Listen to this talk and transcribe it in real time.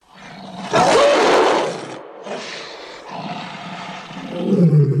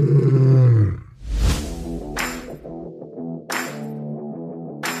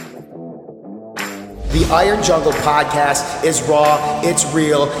Iron Jungle podcast is raw, it's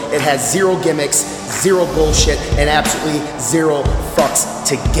real, it has zero gimmicks, zero bullshit, and absolutely zero fucks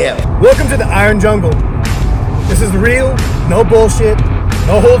to give. Welcome to the Iron Jungle. This is the real, no bullshit,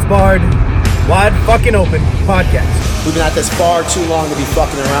 no holds barred, wide fucking open podcast. We've been at this far too long to be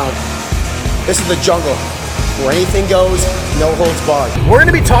fucking around. This is the jungle, where anything goes, no holds barred. We're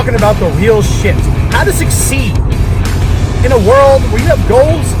going to be talking about the real shit, how to succeed in a world where you have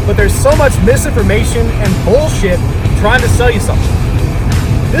goals, but there's so much misinformation and bullshit trying to sell you something.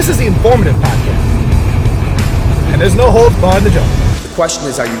 This is the informative podcast, and there's no holds barred in the jungle. The question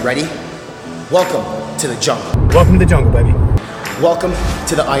is, are you ready? Welcome to the jungle. Welcome to the jungle, baby. Welcome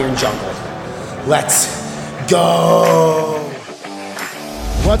to the Iron Jungle. Let's go.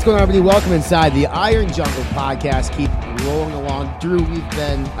 What's going on, everybody? Welcome inside the Iron Jungle podcast. Keep rolling along. Drew,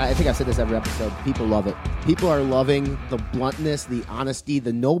 I think I've said this every episode. People love it. People are loving the bluntness, the honesty,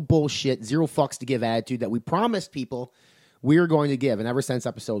 the no bullshit, zero fucks to give attitude that we promised people we are going to give. And ever since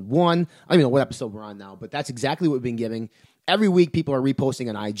episode 1, I don't even know what episode we're on now, but that's exactly what we've been giving. Every week, people are reposting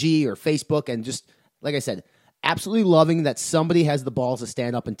on IG or Facebook, and just, like I said, absolutely loving that somebody has the balls to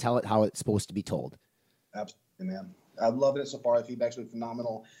stand up and tell it how it's supposed to be told. Absolutely, man. I'm loving it so far. The feedback's been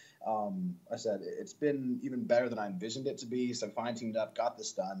phenomenal. I said it's been even better than I envisioned it to be. So I'm fine-tuned up, got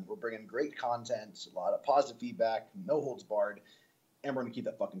this done. We're bringing great content, a lot of positive feedback, no holds barred, and we're going to keep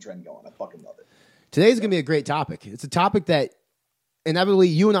that fucking trend going. I fucking love it. Today's going to be a great topic. It's a topic that inevitably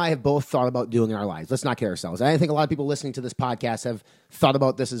you and I have both thought about doing in our lives. Let's not kid ourselves. I think a lot of people listening to this podcast have thought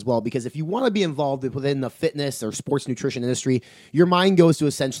about this as well, because if you want to be involved within the fitness or sports nutrition industry, your mind goes to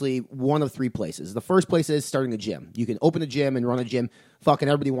essentially one of three places. The first place is starting a gym. You can open a gym and run a gym. Fucking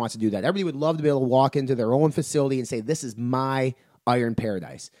everybody wants to do that. Everybody would love to be able to walk into their own facility and say, this is my iron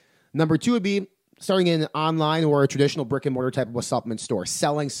paradise. Number 2 would be starting in online or a traditional brick and mortar type of a supplement store,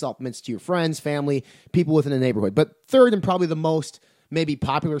 selling supplements to your friends, family, people within the neighborhood. But third, and probably the most maybe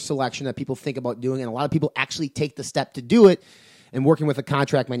popular selection that people think about doing, and a lot of people actually take the step to do it, and working with a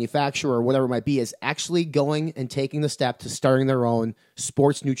contract manufacturer or whatever it might be, is actually going and taking the step to starting their own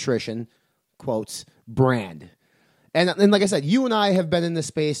sports nutrition, quotes, brand. And like I said, you and I have been in this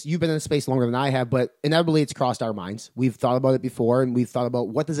space. You've been in this space longer than I have, but inevitably it's crossed our minds. We've thought about it before, and we've thought about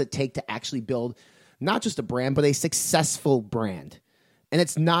what does it take to actually build not just a brand, but a successful brand. And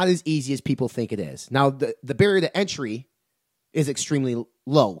it's not as easy as people think it is. Now, the barrier to entry is extremely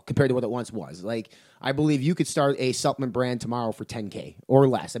low compared to what it once was. Like, I believe you could start a supplement brand tomorrow for $10K or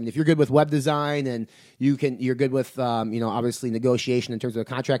less. I mean, if you're good with web design and you're good with, obviously negotiation in terms of a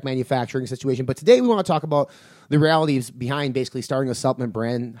contract manufacturing situation. But today we want to talk about the realities behind basically starting a supplement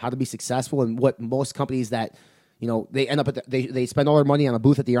brand, how to be successful, and what most companies that, they end up they spend all their money on a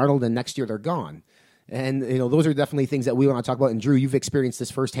booth at the Arnold, and next year they're gone. And, those are definitely things that we want to talk about. And Drew, you've experienced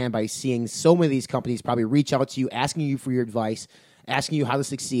this firsthand by seeing so many of these companies probably reach out to you, asking you for your advice, asking you how to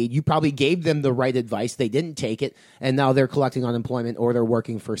succeed. You probably gave them the right advice. They didn't take it. And now they're collecting unemployment, or they're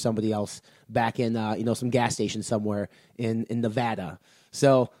working for somebody else back in, some gas station somewhere in Nevada.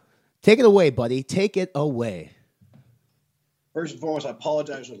 So take it away, buddy. Take it away. First and foremost, I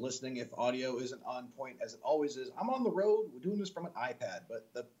apologize for listening if audio isn't on point, as it always is. I'm on the road. We're doing this from an iPad, but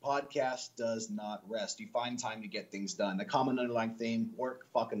the podcast does not rest. You find time to get things done. The common underlying theme: work,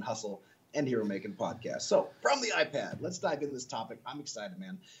 fucking hustle, and here we're making podcasts. So from the iPad, let's dive into this topic. I'm excited,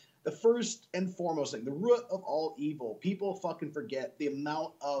 man. The first and foremost thing, the root of all evil, people fucking forget the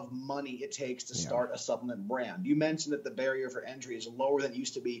amount of money it takes to start a supplement brand. You mentioned that the barrier for entry is lower than it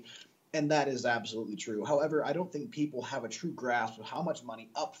used to be. And that is absolutely true. However, I don't think people have a true grasp of how much money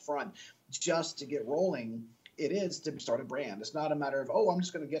up front just to get rolling it is to start a brand. It's not a matter of, I'm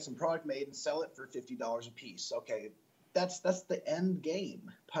just going to get some product made and sell it for $50 a piece. Okay, that's the end game.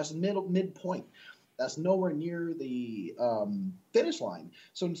 That's midpoint. That's nowhere near the finish line.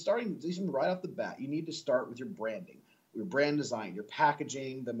 So in starting, even right off the bat, you need to start with your branding, your brand design, your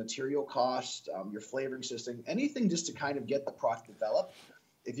packaging, the material cost, your flavoring system, anything just to kind of get the product developed.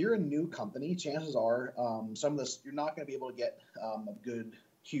 If you're a new company, chances are some of this, you're not going to be able to get a good,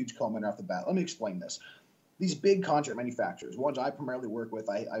 huge comment off the bat. Let me explain this. These big contract manufacturers, ones I primarily work with,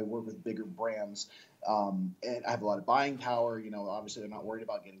 I work with bigger brands, and I have a lot of buying power. Obviously they're not worried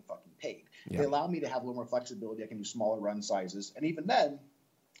about getting fucking paid. Yeah. They allow me to have a little more flexibility. I can do smaller run sizes. And even then,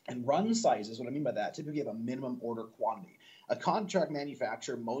 and run sizes, what I mean by that, typically have a minimum order quantity. A contract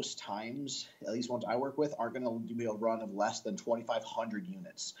manufacturer, most times, at least ones I work with, aren't going to be able to run of less than 2,500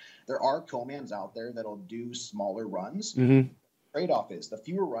 units. There are co-mans out there that'll do smaller runs. Mm-hmm. Trade-off is the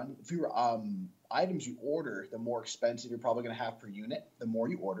fewer items you order, the more expensive you're probably going to have per unit. The more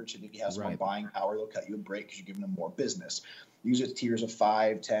you order, typically has more buying power. They'll cut you a break because you're giving them more business. Use it tiers of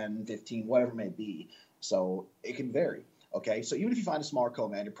 5, 10, 15, whatever it may be. So it can vary. Okay, so even if you find a smaller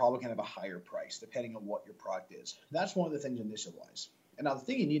co-man, you're probably going to have a higher price depending on what your product is. That's one of the things initial-wise. And now the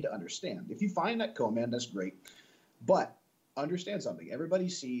thing you need to understand, if you find that co-man, that's great. But understand something. Everybody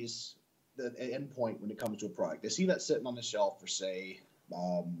sees the end point when it comes to a product. They see that sitting on the shelf for, say,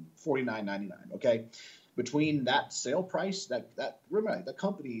 $49.99, okay? Between that sale price, remember, the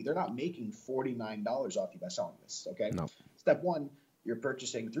company, they're not making $49 off you by selling this, okay? No. Step one, you're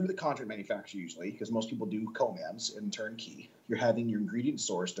purchasing through the contract manufacturer usually, because most people do co-mans and turnkey. You're having your ingredients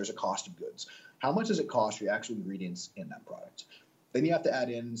sourced. There's a cost of goods. How much does it cost for your actual ingredients in that product? Then you have to add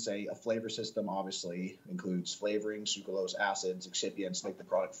in, say, a flavor system, obviously, includes flavoring, sucralose, acids, excipients, make the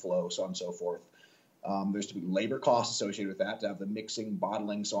product flow, so on and so forth. There's to be labor costs associated with that, to have the mixing,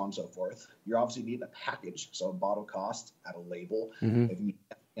 bottling, so on and so forth. You're obviously needing a package, so a bottle cost, add a label, if you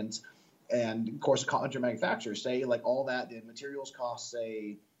need. And of course, a contract manufacturer, say like all that, the materials cost,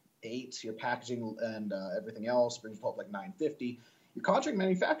 say, $8, your packaging and everything else brings you up like $9.50. Your contract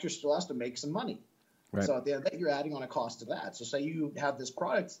manufacturer still has to make some money. Right. So at the end of the day, you're adding on a cost to that. So say you have this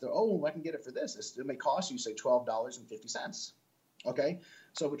product, I can get it for this. It may cost you, say, $12.50. Okay,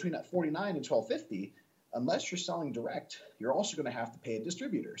 so between that $49 and $12.50, unless you're selling direct, you're also going to have to pay a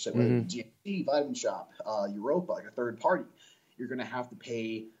distributor. So GNC, Vitamin Shop, Europa, like a third party, you're going to have to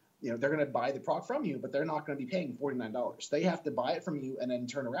pay. They're going to buy the product from you, but they're not going to be paying $49. They have to buy it from you and then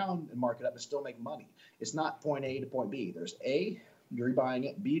turn around and mark it up and still make money. It's not point A to point B. There's A, you're buying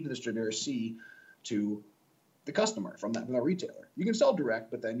it, B to the distributor, C to the customer from the retailer. You can sell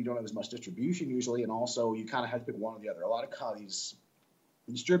direct, but then you don't have as much distribution usually, and also you kind of have to pick one or the other. A lot of these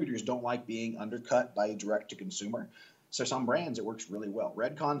distributors don't like being undercut by direct to consumer. So some brands, it works really well.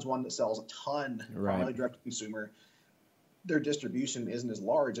 Redcon's one that sells a ton, primarily direct to consumer. Their distribution isn't as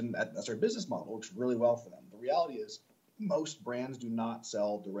large, and that's their business model. It works really well for them. The reality is most brands do not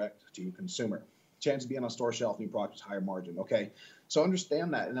sell direct to consumer. Chance of being on a store shelf, new product is higher margin. Okay, so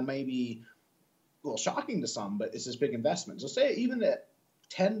understand that, and that may be a little shocking to some, but it's this big investment. So say even at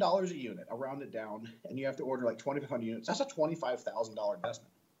 $10 a unit, I'll round it down, and you have to order like 2,500 units, that's a $25,000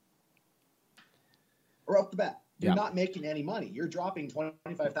 investment. Or off the bat. You're not making any money. You're dropping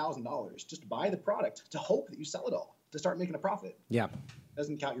 $25,000 just to buy the product to hope that you sell it all, to start making a profit. Yeah.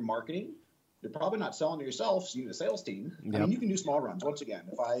 Doesn't count your marketing. You're probably not selling to yourself, so you need a sales team. I mean, you can do small runs. Once again,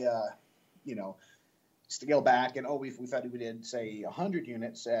 if I, scale back and, we did, say, 100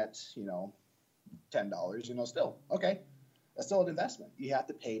 units at, $10, still, okay. That's still an investment. You have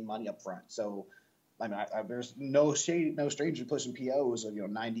to pay money up front. So, I mean, there's no stranger pushing POs of,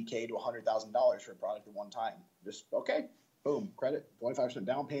 $90K to $100,000 for a product at one time. Just, okay, boom, credit, 25%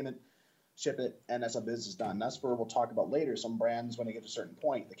 down payment, ship it, and that's how business is done. That's where we'll talk about later. Some brands, when they get to a certain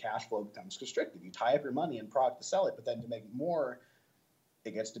point, the cash flow becomes constricted. You tie up your money in product to sell it, but then to make more,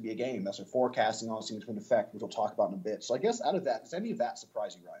 it gets to be a game. That's where forecasting all seems to an effect, which we'll talk about in a bit. So I guess out of that, does any of that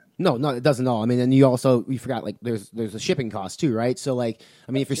surprise you, Ryan? No, it doesn't at all. I mean, and you forgot, like, there's a shipping cost too, right? So, like,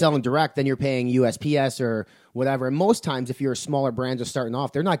 I mean, if you're selling direct, then you're paying USPS or whatever. And most times, if you're a smaller brand just starting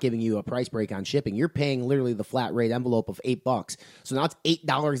off, they're not giving you a price break on shipping. You're paying literally the flat rate envelope of $8. So now it's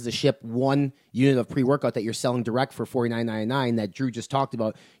 $8 to ship one unit of pre-workout that you're selling direct for $49.99 that Drew just talked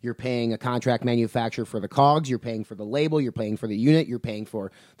about. You're paying a contract manufacturer for the COGS. You're paying for the label. You're paying for the unit. You're paying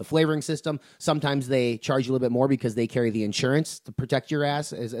for the flavoring system. Sometimes they charge you a little bit more because they carry the insurance to protect your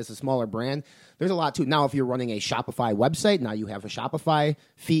ass as a smaller brand. There's a lot to it. Now, if you're running a Shopify website, now you have a Shopify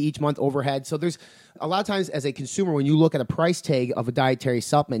fee each month overhead. So there's a lot of times as a consumer, when you look at a price tag of a dietary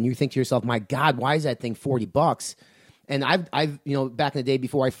supplement, you think to yourself, my God, why is that thing $40? And I've back in the day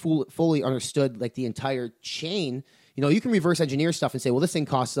before I fully understood like the entire chain, you can reverse engineer stuff and say, well, this thing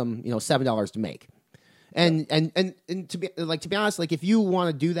costs them, $7 to make. And to be honest, like if you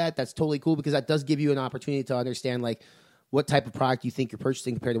want to do that, that's totally cool because that does give you an opportunity to understand like what type of product you think you're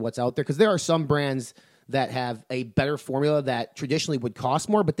purchasing compared to what's out there. Because there are some brands that have a better formula that traditionally would cost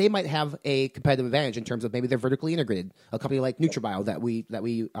more, but they might have a competitive advantage in terms of maybe they're vertically integrated. A company like NutraBio that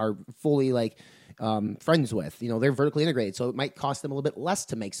we are fully like friends with, they're vertically integrated, so it might cost them a little bit less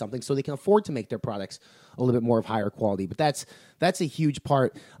to make something, so they can afford to make their products a little bit more of higher quality. But that's a huge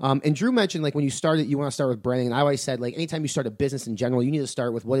part. And Drew mentioned like when you started, you want to start with branding. And I always said like anytime you start a business in general, you need to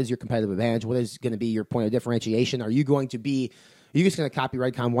start with what is your competitive advantage, what is going to be your point of differentiation. Are you just going to copy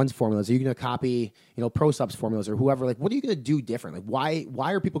Redcon One's formulas? Are you going to copy, ProSup's formulas or whoever? Like, what are you going to do different? Like,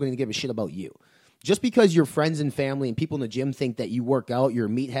 why are people going to give a shit about you? Just because your friends and family and people in the gym think that you work out, you're a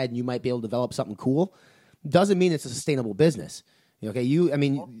meathead, and you might be able to develop something cool, doesn't mean it's a sustainable business. Okay,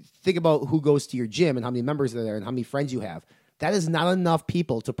 think about who goes to your gym and how many members are there and how many friends you have. That is not enough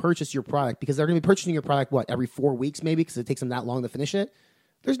people to purchase your product because they're going to be purchasing your product, every 4 weeks maybe because it takes them that long to finish it?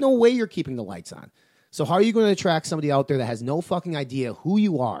 There's no way you're keeping the lights on. So how are you going to attract somebody out there that has no fucking idea who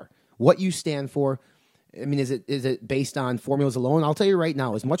you are, what you stand for? I mean, is it based on formulas alone? I'll tell you right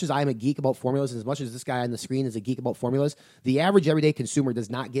now, as much as I'm a geek about formulas, as much as this guy on the screen is a geek about formulas, the average everyday consumer does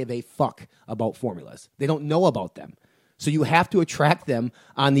not give a fuck about formulas. They don't know about them. So you have to attract them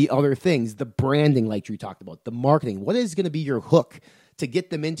on the other things, the branding like Drew talked about, the marketing. What is going to be your hook to get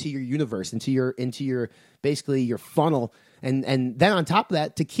them into your universe, into your basically your funnel, and then on top of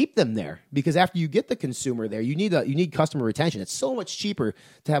that, to keep them there? Because after you get the consumer there, you need customer retention. It's so much cheaper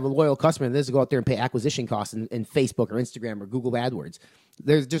to have a loyal customer than it is to go out there and pay acquisition costs in Facebook or Instagram or Google AdWords.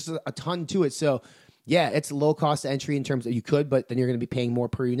 There's just a ton to it. So yeah, it's low cost entry in terms of you could, but then you're going to be paying more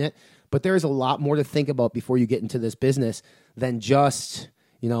per unit. But there's a lot more to think about before you get into this business than just,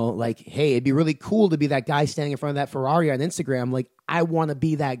 like, hey, it'd be really cool to be that guy standing in front of that Ferrari on Instagram. Like, I want to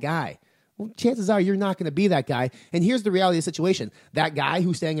be that guy. Well, chances are you're not going to be that guy. And here's the reality of the situation. That guy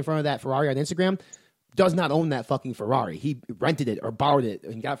who's standing in front of that Ferrari on Instagram does not own that fucking Ferrari. He rented it or borrowed it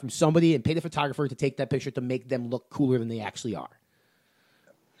and got it from somebody and paid a photographer to take that picture to make them look cooler than they actually are.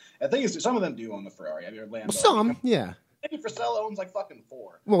 I think some of them do own the Ferrari. I mean, Lambo. Some, yeah. Maybe Frisella owns like fucking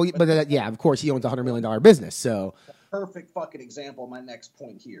 4. Well, but of course, he owns a $100 million business. So, perfect fucking example of my next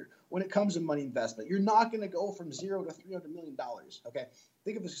point here. When it comes to money investment, you're not going to go from 0 to $300 million. Okay,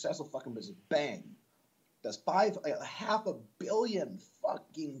 think of a successful fucking business. Bang, does $500 million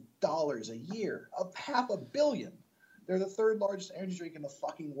fucking dollars a year. $500 million. They're the 3rd largest energy drink in the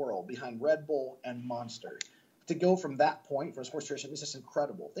fucking world, behind Red Bull and Monster. To go from that point for a sports nutrition is just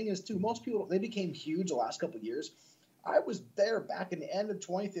incredible. Thing is, too, most people, they became huge the last couple of years. I was there back in the end of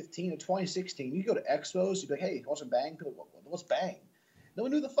 2015 and 2016. You go to expos, you'd be like, hey, what's a Bang? People, what's Bang? No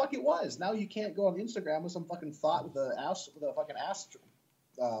one knew the fuck it was. Now you can't go on Instagram with some fucking thought with a fucking ass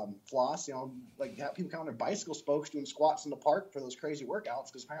floss, like have people count their bicycle spokes doing squats in the park for those crazy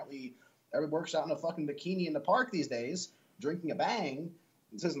workouts, because apparently everybody works out in a fucking bikini in the park these days, drinking a Bang.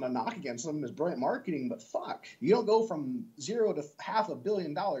 This isn't a knock against them. It's brilliant marketing, but fuck. You don't go from 0 to $500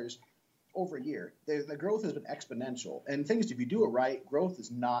 million over a year. The growth has been exponential. And the thing is, if you do it right, growth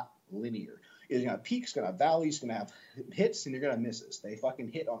is not linear. It's going to have peaks, going to have valleys, going to have hits, and you're going to have misses. They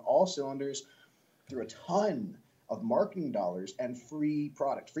fucking hit on all cylinders through a ton of marketing dollars and free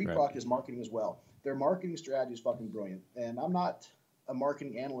product. Free product is marketing as well. Their marketing strategy is fucking brilliant. And I'm not a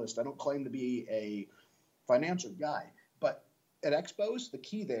marketing analyst. I don't claim to be a financial guy. But at expos, the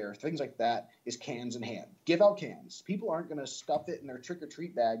key there, things like that, is cans in hand. Give out cans. People aren't going to stuff it in their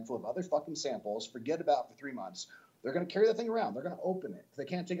trick-or-treat bag full of other fucking samples, forget about it for 3 months. They're going to carry that thing around. They're going to open it. If they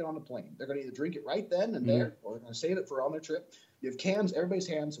can't take it on the plane, they're going to either drink it right then and there, or they're going to save it for on their trip. You have cans, everybody's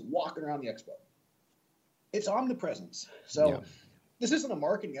hands, walking around the expo. It's omnipresence. So this isn't a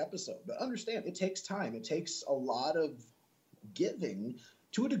marketing episode, but understand, it takes time. It takes a lot of giving,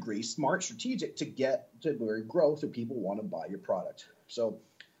 to a degree, smart, strategic, to get to where growth or people want to buy your product. So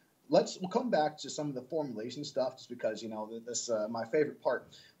we'll come back to some of the formulation stuff, just because, this my favorite part.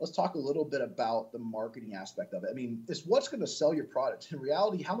 Let's talk a little bit about the marketing aspect of it. I mean, it's what's going to sell your product. In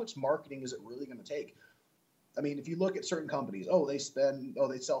reality, how much marketing is it really going to take? I mean, if you look at certain companies, they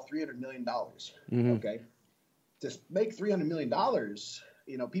sell $300 million. Okay. To make $300 million,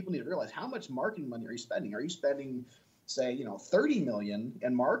 people need to realize, how much marketing money are you spending? Are you spending, say, $30 million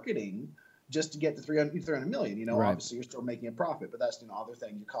in marketing just to get to $300 million? Obviously you're still making a profit, but that's other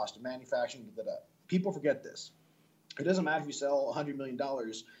thing, your cost of manufacturing. People forget this. It doesn't matter if you sell $100 million.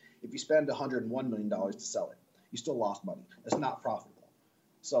 If you spend $101 million to sell it, you still lost money. It's not profitable.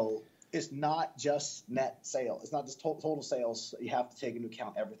 So it's not just net sales. It's not just total sales. You have to take into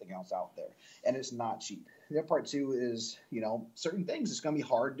account everything else out there, and it's not cheap. The other part too is, certain things, it's going to be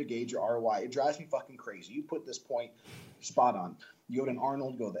hard to gauge your ROI. It drives me fucking crazy. You put this point spot on. You go to an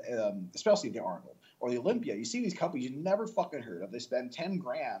Arnold, especially the Arnold or the Olympia. You see these companies you never fucking heard of. They spend $10,000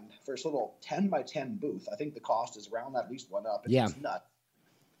 for this little 10 by 10 booth. I think the cost is around that, at least one up. It's nuts.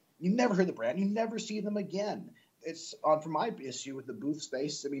 You never heard the brand. You never see them again. It's on, for my issue with the booth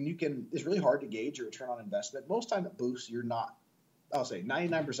space. I mean, it's really hard to gauge your return on investment. Most time at booths, you're not, I'll say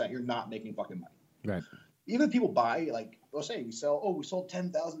 99%, you're not making fucking money. Right. Even if people buy, like, let's say we sold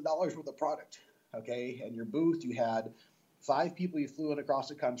 $10,000 worth of product. Okay. And your booth, you had 5 people you flew in across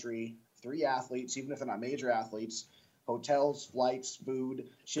the country, 3 athletes, even if they're not major athletes, hotels, flights, food,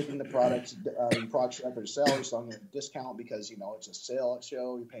 shipping the products, products you're after to sell, you're selling at a discount because, it's a sale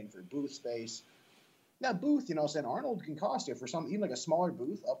show, you're paying for booth space. That booth, saying Arnold can cost you for even like a smaller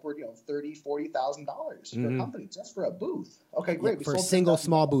booth, upward, $30,000, $40,000 for a company just for a booth. Okay, great. Yeah, for a single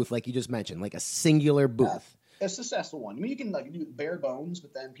small booth, like you just mentioned, like a singular booth. A successful one. I mean, you can do bare bones,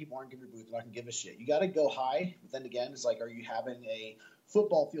 but then people aren't giving your booth. They're not gonna give a shit. You got to go high. But then again, it's like, are you having a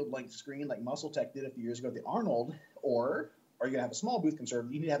football field length screen like MuscleTech did a few years ago at the Arnold, or are you going to have a small booth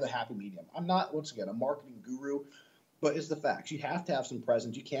conservative? You need to have a happy medium. I'm not, once again, a marketing guru, but it's the facts. You have to have some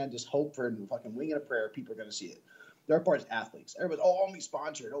presence. You can't just hope for a fucking wing and a prayer people are going to see it. There are parts athletes. Everybody's, oh, I'll be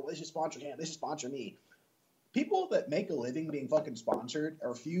sponsored. Oh, they should sponsor him. They should sponsor me. People that make a living being fucking sponsored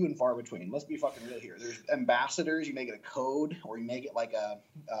are few and far between. Let's be fucking real here. There's ambassadors. You may get a code, or you may get like a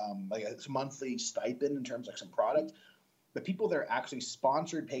monthly stipend in terms of some product. But people that are actually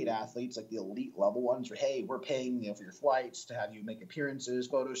sponsored paid athletes, like the elite level ones, or hey, we're paying for your flights to have you make appearances,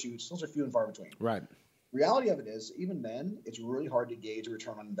 photo shoots. Those are few and far between. Right. Reality of it is, even then, it's really hard to gauge a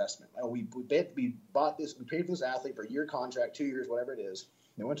return on investment. Like, we bought this, we paid for this athlete for a year contract, 2 years, whatever it is.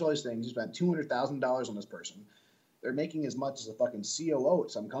 They went to all these things. You spent $200,000 on this person. They're making as much as a fucking COO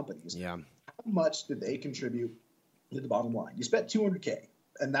at some companies. Yeah. How much did they contribute to the bottom line? You spent $200K,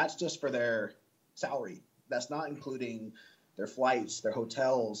 and that's just for their salary. That's not including their flights, their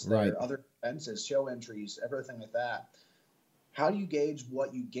hotels, their other expenses, show entries, everything like that. How do you gauge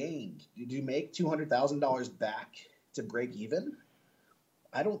what you gained? Did you make $200,000 back to break even?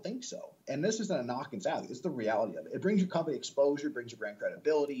 I don't think so. And this isn't a knock and salary. It's the reality of it. It brings your company exposure, brings your brand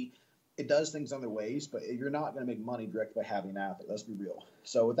credibility. It does things other ways, but you're not going to make money directly by having an athlete. Let's be real.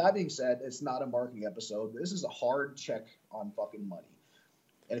 So with that being said, it's not a marketing episode. This is a hard check on fucking money.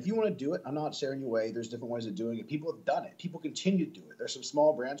 And if you want to do it, I'm not sharing your way. There's different ways of doing it. People have done it. People continue to do it. There's some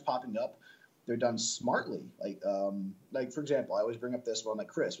small brands popping up. They're done smartly. Like for example, I always bring up this one, like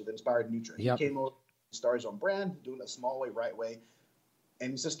Chris with Inspired Nutri. Yep. He came over, started his own brand, doing it a small way, right way,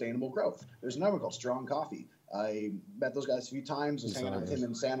 and sustainable growth. There's another one called Strong Coffee. I met those guys a few times. I was hanging out with him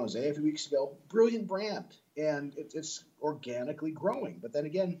in San Jose a few weeks ago. Brilliant brand. And it's organically growing. But then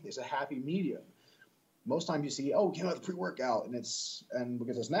again, it's a happy medium. Most times you see, oh, came out with pre-workout, and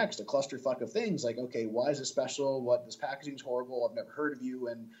because it's next, a clusterfuck of things like, okay, why is it special? What, this packaging's horrible. I've never heard of you,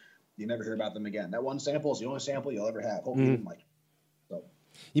 and you never hear about them again. That one sample is the only sample you'll ever have. Hopefully, like, so.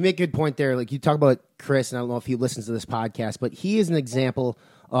 You make a good point there. Like you talk about Chris, and I don't know if he listens to this podcast, but he is an example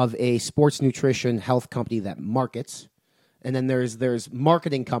of a sports nutrition health company that markets, and then there's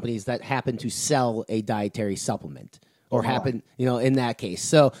marketing companies that happen to sell a dietary supplement. Or happen, in that case.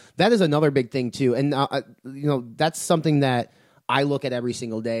 So that is another big thing too. And, that's something that I look at every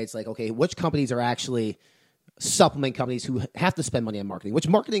single day. It's like, okay, which companies are actually supplement companies who have to spend money on marketing, which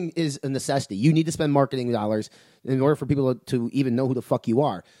marketing is a necessity. You need to spend marketing dollars in order for people to even know who the fuck you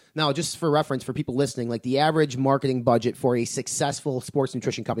are. Now, just for reference, for people listening, like the average marketing budget for a successful sports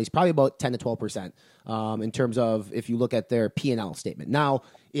nutrition company is probably about 10 to 12% in terms of if you look at their P&L statement. Now,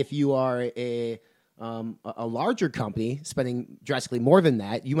 if you are a larger company spending drastically more than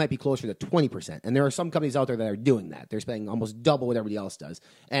that, you might be closer to 20%. And there are some companies out there that are doing that. They're spending almost double what everybody else does.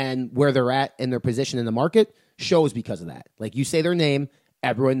 And where they're at and their position in the market shows because of that. Like you say their name,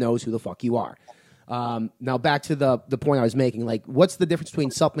 everyone knows who the fuck you are. Now back to the point I was making, like what's the difference between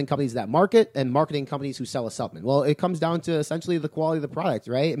supplement companies that market and marketing companies who sell a supplement? Well, it comes down to essentially the quality of the product,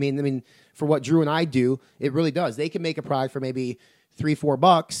 right? I mean, for what Drew and I do, it really does. They can make a product for maybe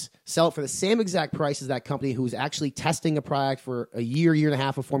 $3-4, sell it for the same exact price as that company who's actually testing a product for a year and a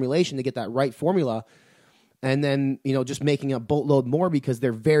half of formulation to get that right formula, and then just making a boatload more because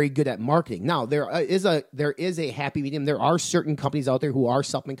they're very good at marketing. Now there is a happy medium. There are certain companies out there who are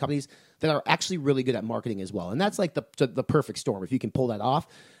supplement companies that are actually really good at marketing as well, and that's like the perfect storm if you can pull that off.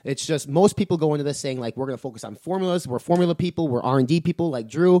 It's just most people go into this saying like we're going to focus on formulas. We're formula people. We're R&D people like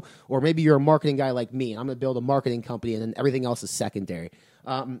Drew, or maybe you're a marketing guy like me. I'm going to build a marketing company, and then everything else is secondary.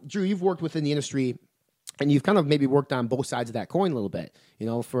 Drew, you've worked within the industry. And you've kind of maybe worked on both sides of that coin a little bit,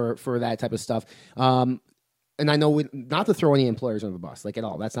 for that type of stuff. And I know not to throw any employers under the bus, like at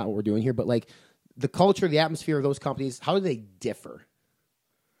all. That's not what we're doing here. But like the culture, the atmosphere of those companies, how do they differ?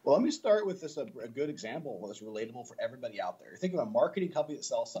 Well, let me start with this, a good example that's relatable for everybody out there. Think of a marketing company that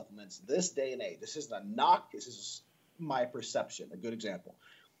sells supplements this day and age. This isn't a knock. This is my perception, a good example.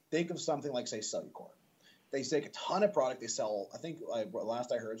 Think of something like, say, Cellucor. They take a ton of product. They sell, I think,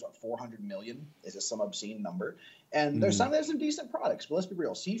 last I heard, it's about 400 million. Is just some obscene number. And there's some decent products. But let's be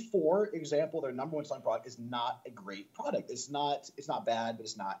real. C4, example, their number one selling product is not a great product. It's not bad, but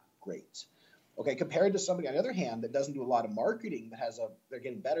it's not great. Okay, compared to somebody on the other hand that doesn't do a lot of marketing, they're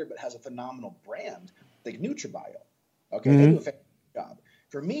getting better, but has a phenomenal brand, like NutriBio. Okay, they do a fantastic job.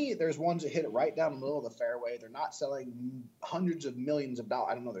 For me, there's ones that hit it right down the middle of the fairway. They're not selling hundreds of millions of dollars.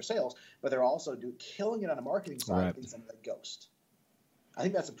 I don't know their sales, but they're also killing it on the marketing side. Right. Something like Ghost. I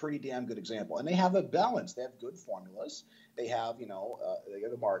think that's a pretty damn good example. And they have a balance. They have good formulas. They have, they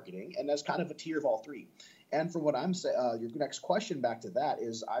have the marketing, and that's kind of a tier of all three. And for what I'm saying, your next question back to that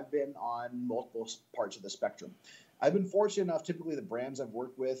is I've been on multiple parts of the spectrum. I've been fortunate enough, typically the brands I've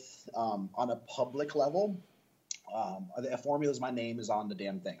worked with on a public level, a formula's my name is on the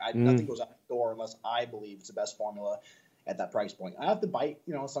damn thing. Nothing goes out the door unless I believe it's the best formula at that price point. I have to bite,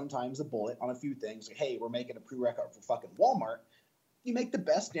 sometimes the bullet on a few things. Like, hey, we're making a prerequisite for fucking Walmart. You make the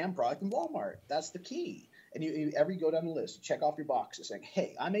best damn product in Walmart. That's the key. And you go down the list, you check off your boxes saying,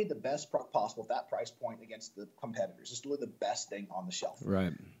 hey, I made the best product possible at that price point against the competitors. Just do the best thing on the shelf.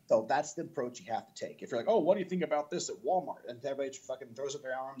 Right. So that's the approach you have to take. If you're like, oh, what do you think about this at Walmart? And everybody fucking throws up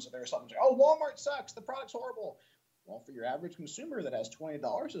their arms and there's something like, oh, Walmart sucks. The product's horrible. Well, for your average consumer that has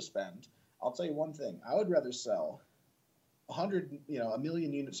 $20 to spend, I'll tell you one thing. I would rather sell a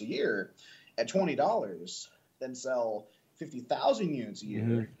million units a year at $20 than sell 50,000 units a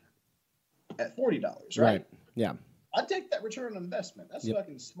year at $40, right? Yeah. I'd take that return on investment. That's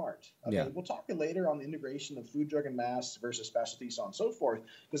fucking smart. Okay, we'll talk later on the integration of food, drug, and mass versus specialty, so on and so forth,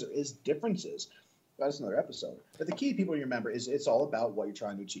 because there is differences. That's another episode. But the key, people, you remember, is it's all about what you're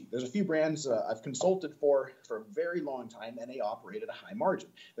trying to achieve. There's a few brands I've consulted for a very long time, and they operate at a high margin.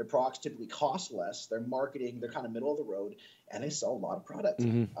 Their products typically cost less. Their marketing, they're kind of middle of the road, and they sell a lot of product.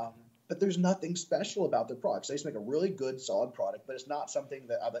 But there's nothing special about their products. They just make a really good, solid product, but it's not something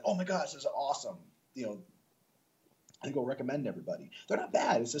that I'm like, oh my gosh, this is awesome. I go recommend to everybody. They're not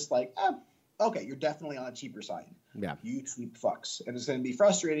bad. It's just like, okay, you're definitely on a cheaper side. Yeah. You cheap fucks. And it's going to be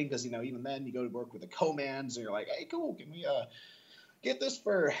frustrating because, even then you go to work with the co-mans and you're like, hey, cool, can we get this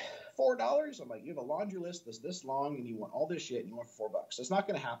for $4? I'm like, you have a laundry list that's this long and you want all this shit and you want it for $4. It's not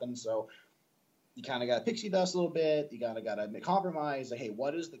going to happen. So you kind of got to pixie dust a little bit. You got to compromise. Like, hey,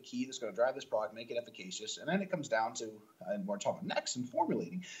 what is the key that's going to drive this product, make it efficacious? And then it comes down to, and we're talking next in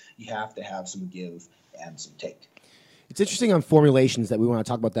formulating, you have to have some give and some take. It's interesting on formulations that we want to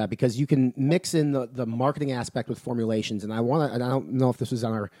talk about that because you can mix in the marketing aspect with formulations. And I don't know if this was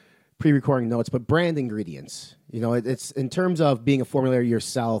on our pre-recording notes, but brand ingredients. It's in terms of being a formulator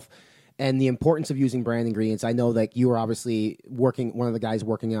yourself and the importance of using brand ingredients. I know that you are obviously one of the guys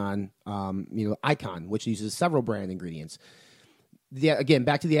working on, Icon, which uses several brand ingredients. Again,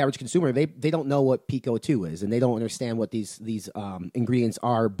 back to the average consumer, they don't know what Pico 2 is, and they don't understand what these ingredients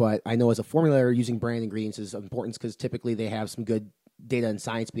are. But I know as a formulator, using brand ingredients is important because typically they have some good data and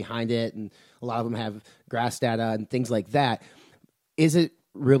science behind it, and a lot of them have GRAS data and things like that. Is it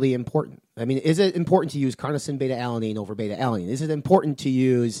really important? I mean, is it important to use carnosine beta-alanine over beta-alanine? Is it important to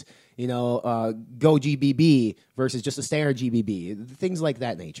use Go GBB versus just a standard GBB? Things like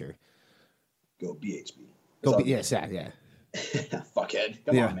that nature. Go BHB. Yes, yeah. Fuckhead.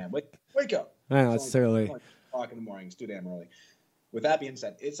 Come on, man. Wake up. I know, it's early. 2:00 in the morning. It's too damn early. With that being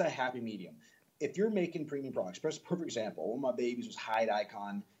said, it's a happy medium. If you're making premium products, perfect example, one of my babies was Hyde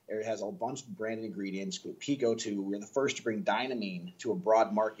Icon. It has a bunch of branded ingredients. Pico 2. We're the first to bring Dynamine to a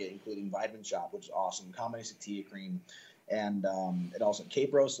broad market, including Vitamin Shop, which is awesome. Combination Tia Cream. And it also had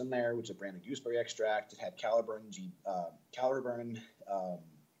Capros in there, which is a branded gooseberry extract. It had Caliburn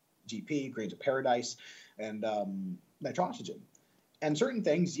GP, Grains of Paradise, and nitrogen. And certain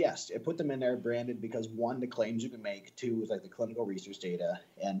things, yes, it put them in there branded because 1, the claims you can make, 2 is like the clinical research data,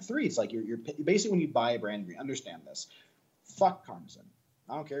 and 3, it's like you're basically when you buy a brand, understand this. Fuck carnosine.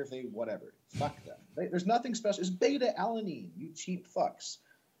 I don't care if they whatever. Fuck them. There's nothing special. It's beta-alanine, you cheap fucks.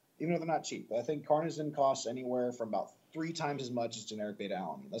 Even though they're not cheap. But I think carnosine costs anywhere from about 3 times as much as generic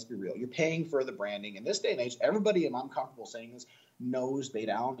beta-alanine. Let's be real. You're paying for the branding. In this day and age, everybody, and I'm comfortable saying this, knows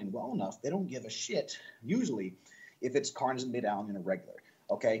beta-alanine well enough. They don't give a shit, usually, if it's carnosine beta-alanine or regular.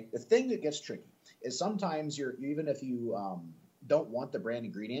 Okay? The thing that gets tricky is sometimes even if you don't want the brand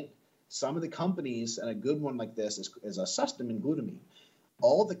ingredient, some of the companies, and a good one like this is a Sustamin glutamine.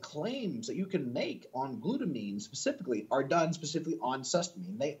 All the claims that you can make on glutamine specifically are done specifically on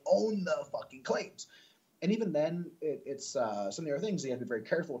Sustamin. They own the fucking claims. And even then, it's some of the other things you have to be very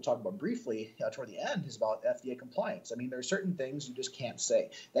careful to talk about briefly toward the end is about FDA compliance. I mean, there are certain things you just can't say.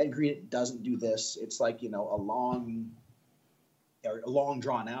 That ingredient doesn't do this. It's like, a long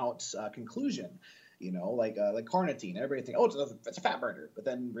drawn out conclusion. Like carnitine. Everybody thinks, it's a fat burner. But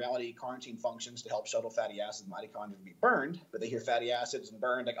then in reality, carnitine functions to help shuttle fatty acids and mitochondria to be burned. But they hear fatty acids and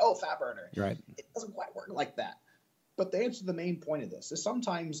burned, like, fat burner. Right. It doesn't quite work like that. But the answer to the main point of this is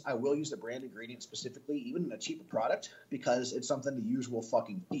sometimes I will use the brand ingredient specifically, even in a cheaper product, because it's something the user will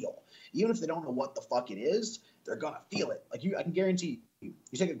fucking feel. Even if they don't know what the fuck it is, they're going to feel it. Like I can guarantee you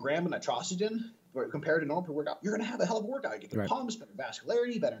take a gram of nitrogen compared to normal pre-workout, you're going to have a hell of a workout. You get the pumps, better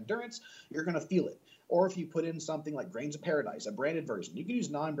vascularity, better endurance. You're going to feel it. Or if you put in something like Grains of Paradise, a branded version. You can use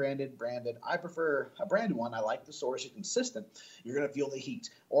non-branded, branded. I prefer a branded one. I like the source. It's consistent. You're going to feel the heat.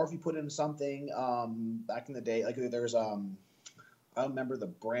 Or if you put in something back in the day, like there's I don't remember the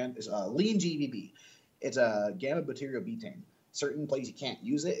brand, is Lean GBB. It's a gamma-butyriobutane. Certain places you can't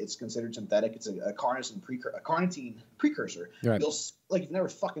use it. It's considered synthetic. It's a carnitine precursor. Right. Like you've never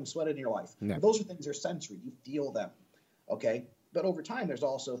fucking sweated in your life. Yeah. Those are things that are sensory. You feel them. Okay? But over time, there's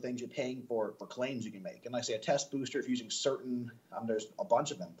also things you're paying for claims you can make. And like I say, a test booster, if using certain, there's a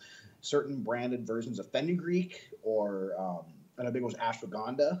bunch of them, certain branded versions of fenugreek or, and a big one was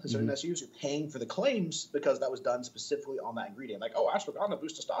ashwagandha, certain SUs, you're paying for the claims because that was done specifically on that ingredient. Like, oh, ashwagandha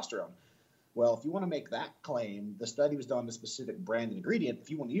boosts testosterone. Well, if you want to make that claim, the study was done on a specific branded ingredient. If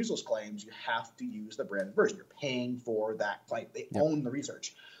you want to use those claims, you have to use the branded version. You're paying for that claim. They own the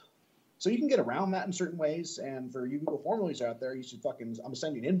research. So you can get around that in certain ways. And for you Google formulas out there, you should I'm going to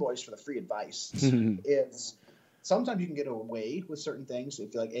send you an invoice for the free advice. It's sometimes you can get away with certain things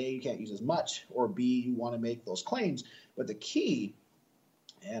if you're like, A, you can't use as much, or B, you want to make those claims. But the key,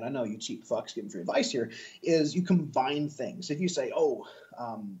 and I know you cheap fucks getting free advice here, is you combine things. If you say,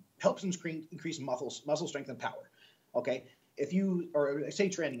 helps increase muscle strength and power. Okay. Or say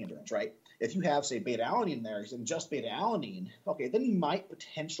training endurance, right? If you have, say, beta-alanine in there and just beta-alanine, okay, then you might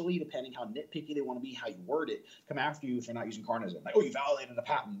potentially, depending how nitpicky they want to be, how you word it, come after you if you're not using carnosine. Like, you validated a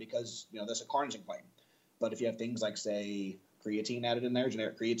patent because, that's a carnosine claim. But if you have things like, say, creatine added in there,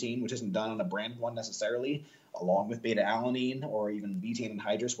 generic creatine, which isn't done on a branded one necessarily, along with beta-alanine or even betaine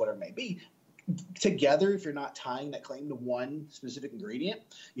anhydrous, whatever it may be, together, if you're not tying that claim to one specific ingredient,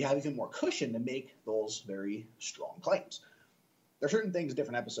 you have even more cushion to make those very strong claims. There are certain things, a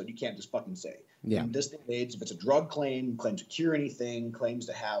different episode, you can't just fucking say. Yeah. In this day and age, if it's a drug claim, claims to cure anything, claims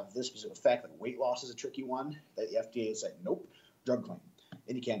to have this specific effect, like weight loss is a tricky one, that the FDA is saying, nope, drug claim,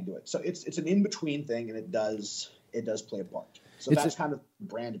 and you can't do it. So it's an in-between thing, and it does play a part. So that's kind of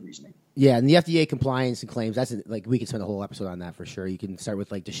branded reasoning. Yeah, and the FDA compliance and claims, that's like, we could spend a whole episode on that for sure. You can start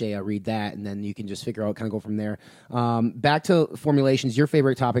with like DeShea, read that, and then you can just figure out, kind of go from there. Back to formulations, your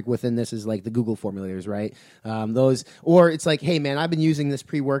favorite topic within this is like the Google formulators, right? Or it's like, hey man, I've been using this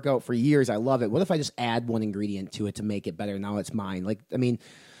pre-workout for years. I love it. What if I just add one ingredient to it to make it better? Now it's mine. Like, I mean,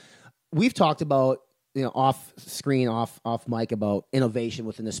 we've talked about, off screen, off mic about innovation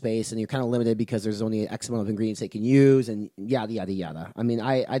within the space, and you're kind of limited because there's only X amount of ingredients they can use, and yada, yada, yada. I mean,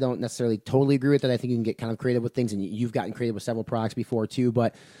 I don't necessarily totally agree with that. I think you can get kind of creative with things, and you've gotten creative with several products before too,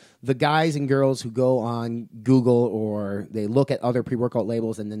 but the guys and girls who go on Google or they look at other pre-workout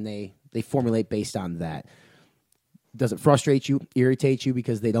labels and then they formulate based on that. Does it frustrate you, irritate you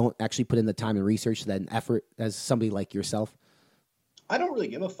because they don't actually put in the time and research, that effort as somebody like yourself? I don't really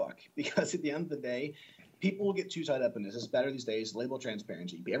give a fuck because at the end of the day, people will get too tied up in this. It's better these days. Label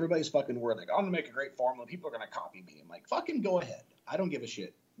transparency. Everybody's fucking word like, I'm going to make a great formula. People are going to copy me. I'm like, fucking go ahead. I don't give a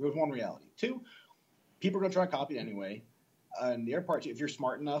shit. There's one reality. Two, people are going to try to copy it anyway. And the other part, if you're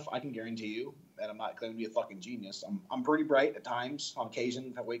smart enough, I can guarantee you, and I'm not claiming to be a fucking genius. I'm pretty bright at times. On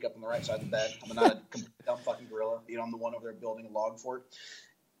occasion, I wake up on the right side of the bed. I'm not a complete dumb fucking gorilla. I'm the one over there building a log fort.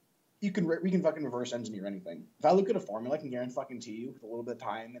 We can fucking reverse engineer anything. If I look at a formula, I can guarantee you with a little bit of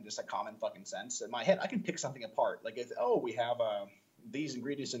time and just a common fucking sense in my head, I can pick something apart. Like if we have these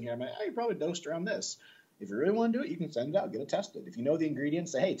ingredients in here, I'm like, you probably dosed around this. If you really want to do it, you can send it out, get it tested. If you know the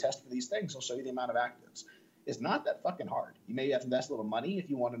ingredients, say, hey, test for these things. I'll show you the amount of actives. It's not that fucking hard. You may have to invest a little money if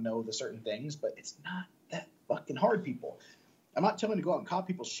you want to know the certain things, but it's not that fucking hard, people. I'm not telling you to go out and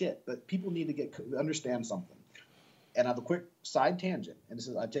copy people's shit, but people need to understand something. And I have a quick side tangent, and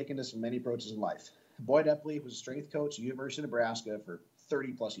I've taken this from many approaches in life. Boyd Epley was a strength coach at the University of Nebraska for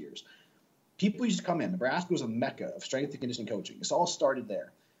 30-plus years. People used to come in. Nebraska was a mecca of strength and conditioning coaching. This all started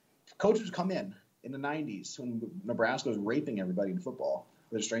there. Coaches would come in the 90s when Nebraska was raping everybody in football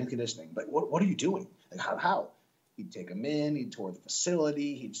with their strength and conditioning. But what are you doing? Like, how? He'd take them in. He'd tour the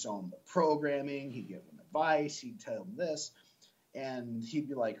facility. He'd show them the programming. He'd give them advice. He'd tell them this. And he'd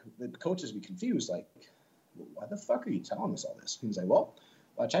be like, the coaches would be confused, like, why the fuck are you telling us all this? He's like, well,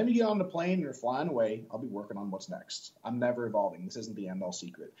 by the time you get on the plane and you're flying away, I'll be working on what's next. I'm never evolving. This isn't the end-all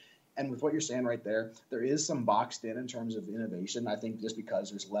secret. And with what you're saying right there, there is some boxed in terms of innovation. I think just because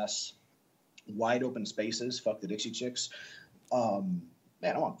there's less wide open spaces, fuck the Dixie Chicks. Man,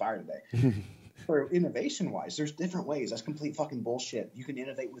 I'm on fire today. For innovation-wise, there's different ways. That's complete fucking bullshit. You can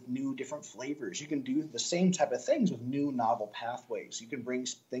innovate with new, different flavors. You can do the same type of things with new, novel pathways. You can bring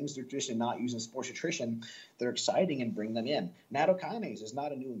things that are traditionally not used in sports nutrition that are exciting and bring them in. Nattokinase is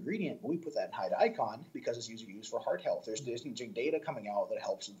not a new ingredient, but we put that in hide icon because it's usually used for heart health. There's data coming out that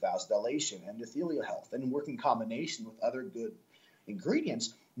helps with vasodilation, endothelial health, and work in combination with other good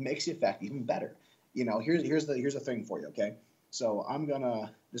ingredients makes the effect even better. Here's the thing for you, okay? So I'm going to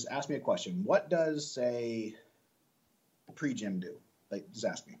just ask me a question. What does, say, pre-gym do? Like, just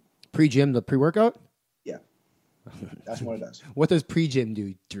ask me. Pre-gym, the pre-workout? Yeah. That's what it does. What does pre-gym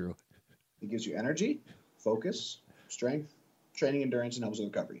do, Drew? It gives you energy, focus, strength, training endurance, and helps with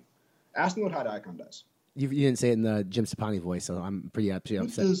recovery. Ask me what Hide Icon does. You didn't say it in the Jim Sapani voice, so I'm pretty upset.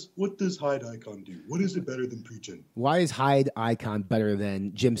 What does Hide Icon do? What is it better than pre-gym? Why is Hide Icon better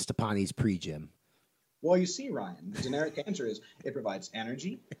than Jim Stepani's pre-gym? Well, you see, Ryan, the generic answer is it provides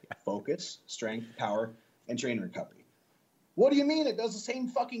energy, focus, strength, power, and training recovery. What do you mean? It does the same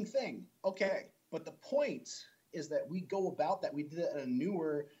fucking thing. Okay, but the point is that we go about that. We did it in a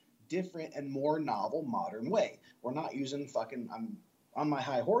newer, different, and more novel, modern way. We're not using fucking... I'm on my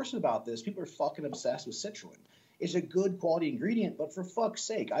high horse about this. People are fucking obsessed with citrulline. It's a good quality ingredient, but for fuck's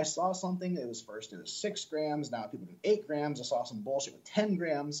sake, I saw something that was 6 grams. Now people do 8 grams. I saw some bullshit with 10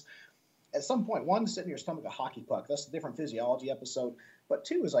 grams. At some point, one, sit in your stomach a hockey puck. That's a different physiology episode. But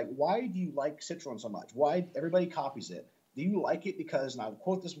two is like, why do you like citrulline so much? Why everybody copies it? Do you like it because, and I've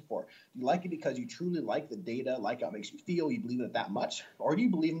quoted this before, do you like it because you truly like the data, like how it makes you feel, you believe in it that much? Or do you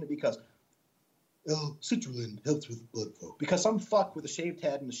believe in it because, oh, citrulline helps with blood flow? Because some fuck with a shaved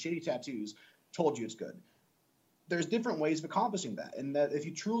head and the shitty tattoos told you it's good. There's different ways of accomplishing that. And that if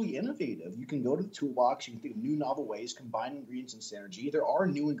you're truly innovative, you can go to the toolbox, you can think of new novel ways, combine ingredients and synergy. There are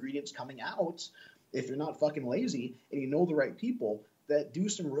new ingredients coming out if you're not fucking lazy and you know the right people that do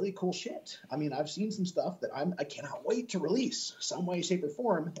some really cool shit. I mean, I've seen some stuff that I cannot wait to release some way, shape, or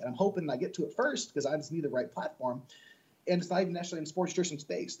form. And I'm hoping I get to it first because I just need the right platform. And it's not even necessarily in sports nutrition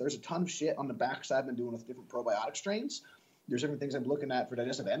space. There's a ton of shit on the backside I've been doing with different probiotic strains. There's different things I'm looking at for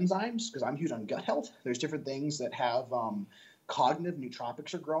digestive enzymes because I'm huge on gut health. There's different things that have cognitive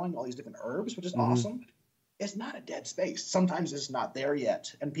nootropics are growing, all these different herbs, which is awesome. It's not a dead space. Sometimes it's not there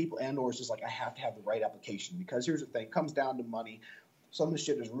yet. And people, or it's just like, I have to have the right application because here's the thing, it comes down to money. Some of the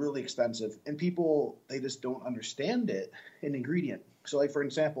shit is really expensive and people, they just don't understand it in ingredient. So like, for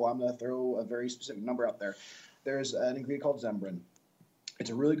example, I'm going to throw a very specific number out there. There's an ingredient called Zembrin. It's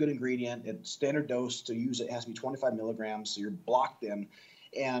a really good ingredient. It's standard dose to use. It has to be 25 milligrams, so you're blocked in.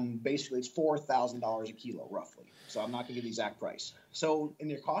 And basically, it's $4,000 a kilo, roughly. So I'm not going to give the exact price. So in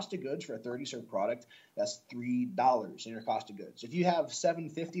your cost of goods for a 30-serve product, that's $3 in your cost of goods. If you have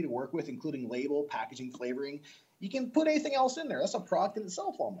 $7.50 to work with, including label, packaging, flavoring, you can put anything else in there. That's a product in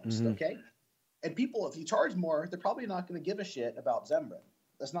itself almost, okay? And people, if you charge more, they're probably not going to give a shit about Zembrin.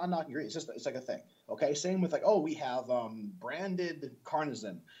 That's not knocking ingredient. It's like a thing. Okay. Same with like, oh, we have branded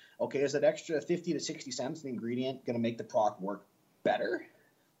Carnazin. Okay. Is that extra 50 to 60 cents an ingredient going to make the product work better?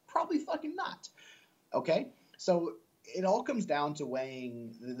 Probably fucking not. Okay. So it all comes down to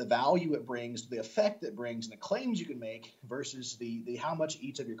weighing the value it brings, the effect it brings, and the claims you can make versus the how much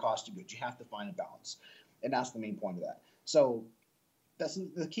each of your cost of goods. You have to find a balance. And that's the main point of that. So that's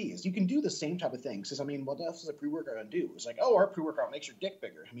the key is you can do the same type of things. Because, I mean, what else is a pre-workout going to do? It's like, oh, our pre-workout makes your dick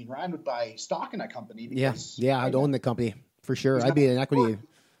bigger. I mean, Ryan would buy stock in that company. Because, yeah, I'd own the company for sure. I'd be an equity.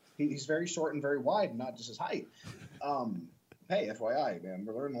 He's very short and very wide, not just his height. Hey, FYI, man,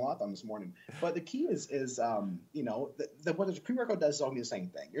 we're learning a lot on this morning. But the key is you know, what a pre-workout does is only the same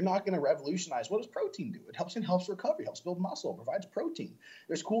thing. You're not going to revolutionize. What does protein do? It helps recovery, helps build muscle, provides protein.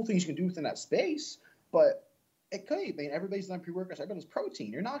 There's cool things you can do within that space, but it could. I mean, everybody's done pre-workouts. Everybody's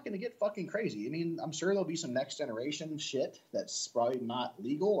protein. You're not going to get fucking crazy. I mean, I'm sure there'll be some next generation shit that's probably not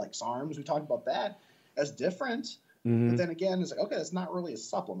legal, like SARMs. We talked about that. That's different. But then again, it's like, okay, that's not really a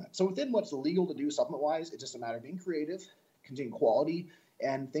supplement. So within what's illegal to do supplement-wise, it's just a matter of being creative, continuing quality,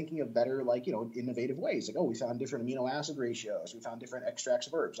 and thinking of better, like, you know, innovative ways. Like, oh, we found different amino acid ratios. We found different extracts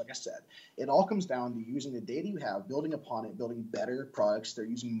of herbs. Like I said, it all comes down to using the data you have, building upon it, building better products. They're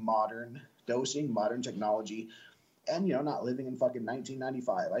using modern dosing, modern technology, and, you know, not living in fucking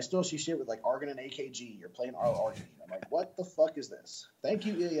 1995. I still see shit with like arginine AKG. You're playing arginine. I'm like, what the fuck is this? Thank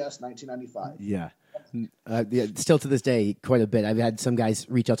you, EAS 1995. Yeah. Still to this day, quite a bit. I've had some guys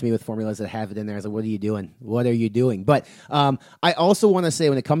reach out to me with formulas that have it in there. I was like, what are you doing? What are you doing? But I also want to say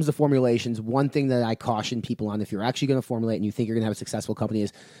when it comes to formulations, one thing that I caution people on, if you're actually going to formulate and you think you're going to have a successful company,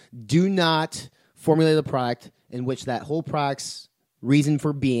 is do not formulate a product in which that whole product's reason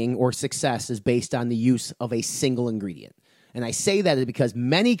for being or success is based on the use of a single ingredient. And I say that because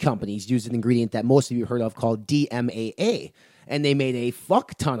many companies use an ingredient that most of you heard of called DMAA, and they made a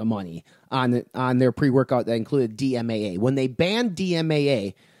fuck ton of money on their pre-workout that included DMAA. When they banned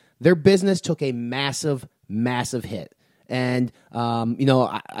DMAA, their business took a massive, massive hit. And, you know,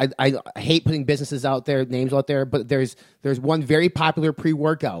 I hate putting businesses out there, names out there, but there's one very popular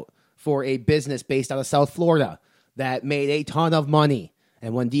pre-workout for a business based out of South Florida that made a ton of money.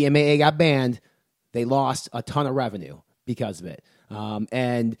 And when DMAA got banned, they lost a ton of revenue because of it.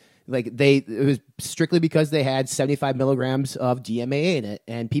 And Like it was strictly because they had 75 milligrams of DMAA in it,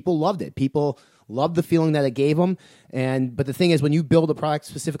 and people loved it. People loved the feeling that it gave them. But the thing is, when you build a product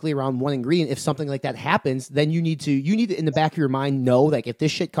specifically around one ingredient, if something like that happens, then you need to in the back of your mind know, like, if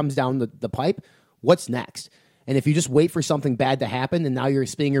this shit comes down the pipe, what's next? And if you just wait for something bad to happen and now you're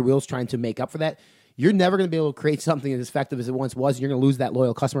spinning your wheels trying to make up for that, you're never going to be able to create something as effective as it once was. And you're going to lose that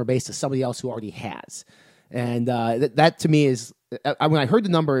loyal customer base to somebody else who already has. And that to me is, when I heard the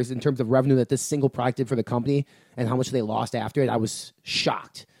numbers in terms of revenue that this single product did for the company and how much they lost after it, I was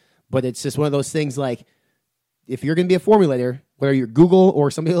shocked. But it's just one of those things, like, if you're going to be a formulator, whether you're Google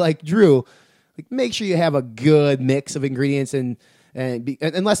or somebody like Drew, like, make sure you have a good mix of ingredients, and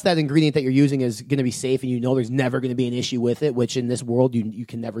unless that ingredient that you're using is going to be safe and you know there's never going to be an issue with it, which in this world you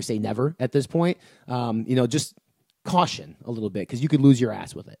can never say never at this point, just caution a little bit, because you could lose your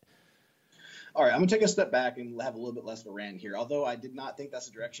ass with it. All right, I'm going to take a step back and have a little bit less of a rant here. Although I did not think that's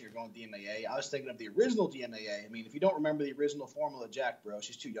the direction you're going with DMAA. I was thinking of the original DMAA. I mean, if you don't remember the original formula, Jack, bro,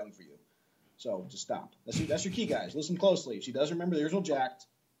 she's too young for you. So just stop. That's your key, guys. Listen closely. If she does remember the original Jacked,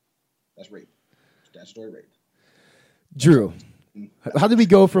 that's rape. Statutory rape. Drew, how did we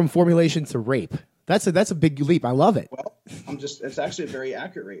go from formulation to rape? That's a big leap. I love it. Well, it's actually a very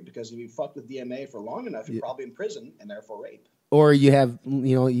accurate rape, because if you fuck with DMA for long enough, you're probably in prison and therefore rape. Or you have,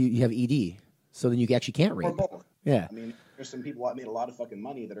 you have ED. So then you actually can't rape. Or both. Yeah. I mean, there's some people that made a lot of fucking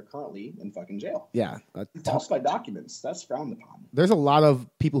money that are currently in fucking jail. Yeah. Falsified documents, that's frowned upon. There's a lot of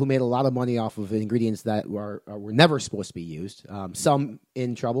people who made a lot of money off of ingredients that were never supposed to be used. Some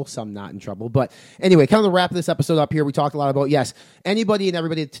in trouble, some not in trouble. But anyway, kind of to wrap this episode up here, we talked a lot about, yes, anybody and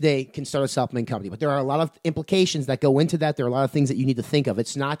everybody today can start a supplement company, but there are a lot of implications that go into that. There are a lot of things that you need to think of.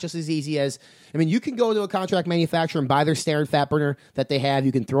 It's not just as easy as, you can go to a contract manufacturer and buy their standard fat burner that they have.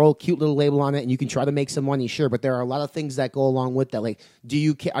 You can throw a cute little label on it and you can try to make some money, sure, but there are a lot of things that go along with that. Like,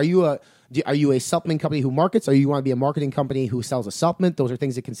 are you a supplement company who markets, or you want to be a marketing company who sells a supplement? Those are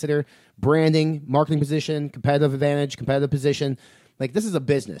things to consider. Branding, marketing position, competitive advantage, competitive position. Like, this is a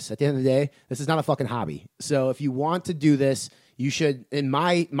business. At the end of the day, this is not a fucking hobby. So if you want to do this, you should, in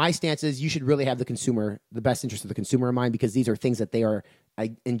my stance is, you should really have the best interest of the consumer in mind, because these are things that they are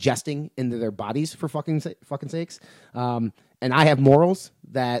ingesting into their bodies, for fucking sakes. And I have morals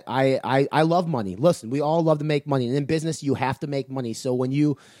that I love money. Listen, we all love to make money, and in business you have to make money. So when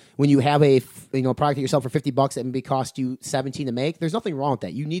you have a product that you sell for $50 and it cost you $17 to make, there's nothing wrong with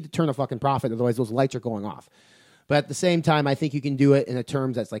that. You need to turn a fucking profit, otherwise those lights are going off. But at the same time, I think you can do it in a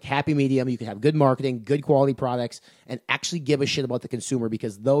terms that's like happy medium. You can have good marketing, good quality products, and actually give a shit about the consumer,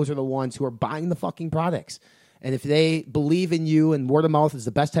 because those are the ones who are buying the fucking products. And if they believe in you, and word of mouth is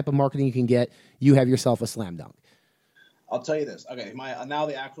the best type of marketing you can get, you have yourself a slam dunk. I'll tell you this. Okay, now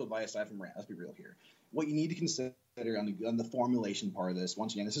the actual advice aside from rant. Let's be real here. What you need to consider on the formulation part of this,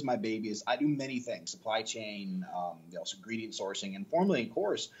 once again, this is my baby, is I do many things: supply chain, ingredient sourcing, and formulating. Of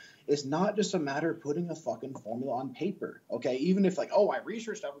course, it's not just a matter of putting a fucking formula on paper. Okay, even if I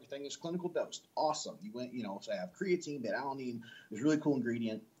researched everything, it's clinical dosed, awesome. You went, so I have creatine, beta-alanine, this really cool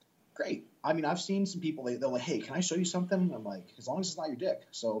ingredient. Great. I've seen some people, they're like, hey, can I show you something? I'm like, as long as it's not your dick.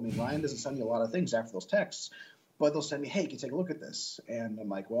 So, Ryan doesn't send me a lot of things after those texts, but they'll send me, hey, can you take a look at this? And I'm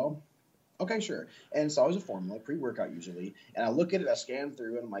like, well, okay, sure. And so I was a formula, pre-workout usually, and I look at it, I scan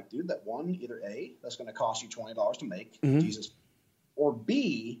through, and I'm like, dude, that one, either A, that's going to cost you $20 to make, Jesus, or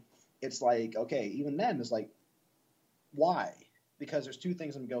B, it's like, okay, even then, it's like, why? Because there's two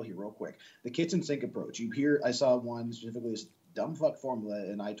things I'm going to go here real quick. The kitchen sink approach. I saw one specifically, this dumb fuck formula,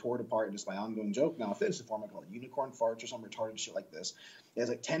 and I tore it apart, and it's my ongoing joke now. If it's a formula called unicorn farts or some retarded shit like this, it has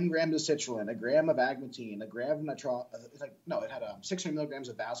like 10 grams of citrulline, a gram of agmatine, a gram of nitro. It had 600 milligrams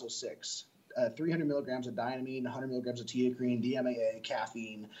of Vaso 6, 300 milligrams of dynamine, 100 milligrams of teacrine, DMAA,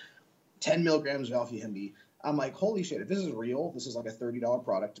 caffeine, 10 milligrams of alpha-himbi. I'm like, holy shit, if this is real, this is like a $30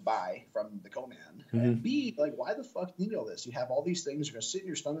 product to buy from the co-man. Mm-hmm. And B, like, why the fuck do you need all this? You have all these things, you're going to sit in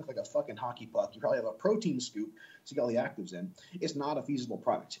your stomach like a fucking hockey puck. You probably have a protein scoop to get all the actives in. It's not a feasible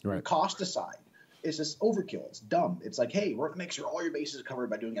product. Right. Cost aside, it's just overkill. It's dumb. It's like, hey, we're going to make sure all your bases are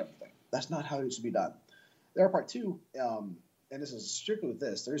covered by doing everything. That's not how it should be done. The other part, too, and this is strictly with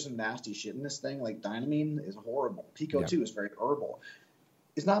this, there's some nasty shit in this thing. Like, dynamine is horrible. Pico, too, is very herbal.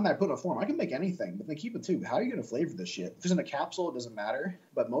 It's not a matter of putting a form. I can make anything, but then keep it too. How are you going to flavor this shit? If it's in a capsule, it doesn't matter.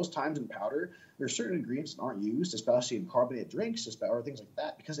 But most times in powder, there's certain ingredients that aren't used, especially in carbonated drinks, or things like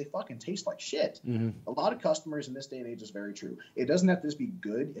that, because they fucking taste like shit. Mm-hmm. A lot of customers in this day and age is very true. It doesn't have to just be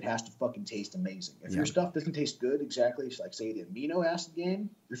good. It has to fucking taste amazing. If your stuff doesn't taste good, exactly like, say, the amino acid game,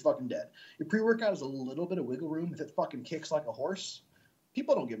 you're fucking dead. Your pre-workout is a little bit of wiggle room. If it fucking kicks like a horse,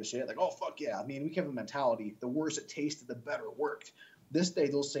 people don't give a shit. Like, oh, fuck yeah. We have a mentality. The worse it tasted, the better it worked. This day,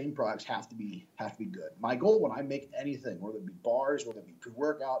 those same products have to be good. My goal when I make anything, whether it be bars, whether it be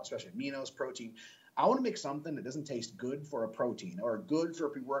pre-workout, especially aminos, protein, I want to make something that doesn't taste good for a protein or good for a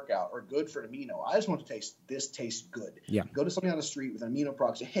pre-workout or good for an amino. I just want to taste, this tastes good. Yeah. Go to somebody on the street with an amino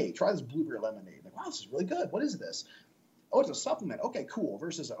product, say, hey, try this blueberry lemonade. Like, wow, this is really good. What is this? Oh, it's a supplement. Okay, cool.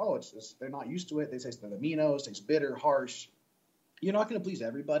 Versus, oh, it's they're not used to it. They taste the aminos, taste bitter, harsh. You're not going to please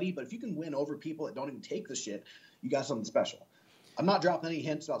everybody, but if you can win over people that don't even take the shit, you got something special. I'm not dropping any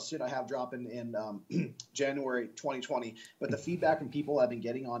hints about shit I have dropping in January 2020, but the feedback from people I've been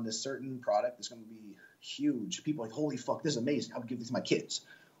getting on this certain product is going to be huge. People are like, holy fuck, this is amazing. I would give this to my kids.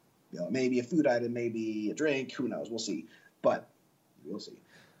 Maybe a food item, maybe a drink, who knows? We'll see. But we'll see.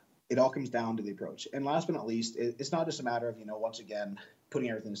 It all comes down to the approach. And last but not least, it's not just a matter of, once again, putting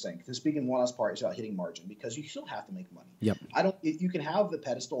everything in sync. And speaking one last part, it's about hitting margin because you still have to make money. Yep. You can have the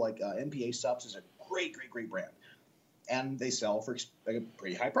pedestal like MPA Subs is a great brand. And they sell for a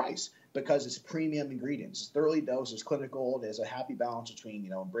pretty high price because it's premium ingredients. It's thoroughly dosed. It's clinical. There's a happy balance between,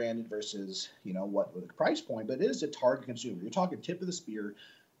 branded versus, what with a price point. But it is a target consumer. You're talking tip of the spear,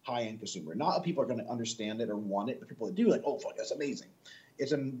 high-end consumer. Not that people are going to understand it or want it, but people that do, like, oh, fuck, that's amazing.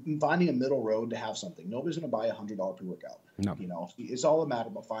 It's finding a middle road to have something. Nobody's going to buy a $100 pre-workout. No. It's all a matter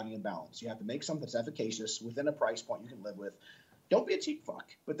of finding a balance. You have to make something that's efficacious within a price point you can live with. Don't be a cheap fuck,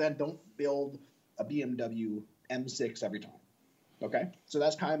 but then don't build a BMW M6 every time. Okay? So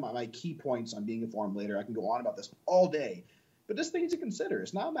that's kind of my key points on being a formulator. I can go on about this all day, but just things to consider.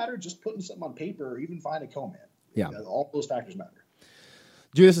 It's not a matter of just putting something on paper or even find a co-man. Yeah. All those factors matter.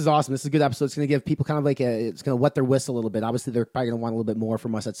 Drew, this is awesome. This is a good episode. It's going to give people kind of it's going to wet their whistle a little bit. Obviously, they're probably going to want a little bit more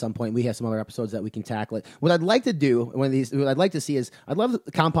from us at some point. We have some other episodes that we can tackle it. What I'd like to do, what I'd like to see is, I'd love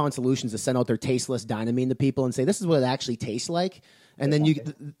Compound Solutions to send out their tasteless Dynamine to people and say, this is what it actually tastes like. And then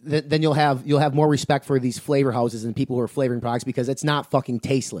you'll have more respect for these flavor houses and people who are flavoring products because it's not fucking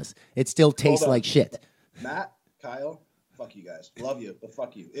tasteless. It still tastes like shit. Matt, Kyle, fuck you guys. Love you, but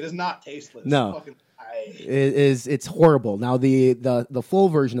fuck you. It is not tasteless. No. It's horrible. Now the full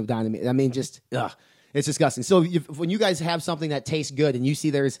version of Dynamine, I mean, just it's disgusting. So when you guys have something that tastes good and you see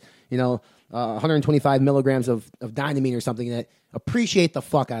there's 125 milligrams of Dynamine or something, that appreciate the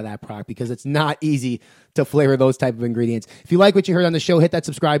fuck out of that product because it's not easy to flavor those type of ingredients. If you like what you heard on the show, hit that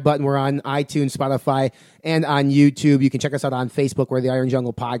subscribe button. We're on iTunes, Spotify, and on YouTube. You can check us out on Facebook. We're the Iron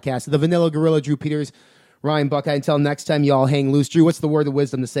Jungle Podcast. The Vanilla Gorilla, Drew Peters, Ryan Buckeye. Until next time, y'all hang loose. Drew, what's the word of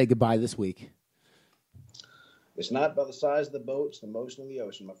wisdom to say goodbye this week? It's not about the size of the boat, it's the motion of the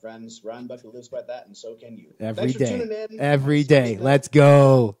ocean, my friends. Ryan Buckeye lives by that, and so can you. Every Thanks day. for tuning in. Every day. Let's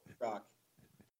go. Rock.